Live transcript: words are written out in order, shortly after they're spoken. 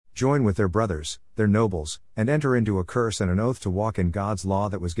join with their brothers, their nobles, and enter into a curse and an oath to walk in God's law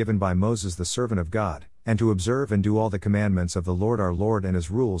that was given by Moses the servant of God, and to observe and do all the commandments of the Lord our Lord and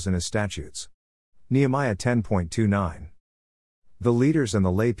his rules and his statutes. Nehemiah 10.29. The leaders and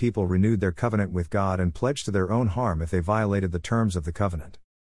the lay people renewed their covenant with God and pledged to their own harm if they violated the terms of the covenant.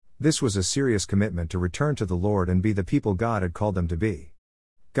 This was a serious commitment to return to the Lord and be the people God had called them to be.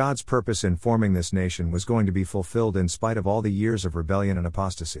 God's purpose in forming this nation was going to be fulfilled in spite of all the years of rebellion and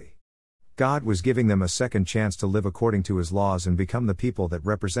apostasy. God was giving them a second chance to live according to his laws and become the people that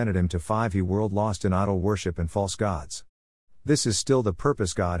represented him to 5 world lost in idol worship and false gods. This is still the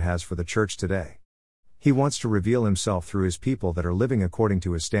purpose God has for the church today. He wants to reveal himself through his people that are living according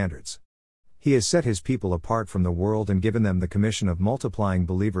to his standards. He has set his people apart from the world and given them the commission of multiplying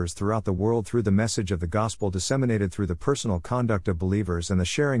believers throughout the world through the message of the gospel disseminated through the personal conduct of believers and the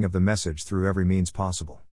sharing of the message through every means possible.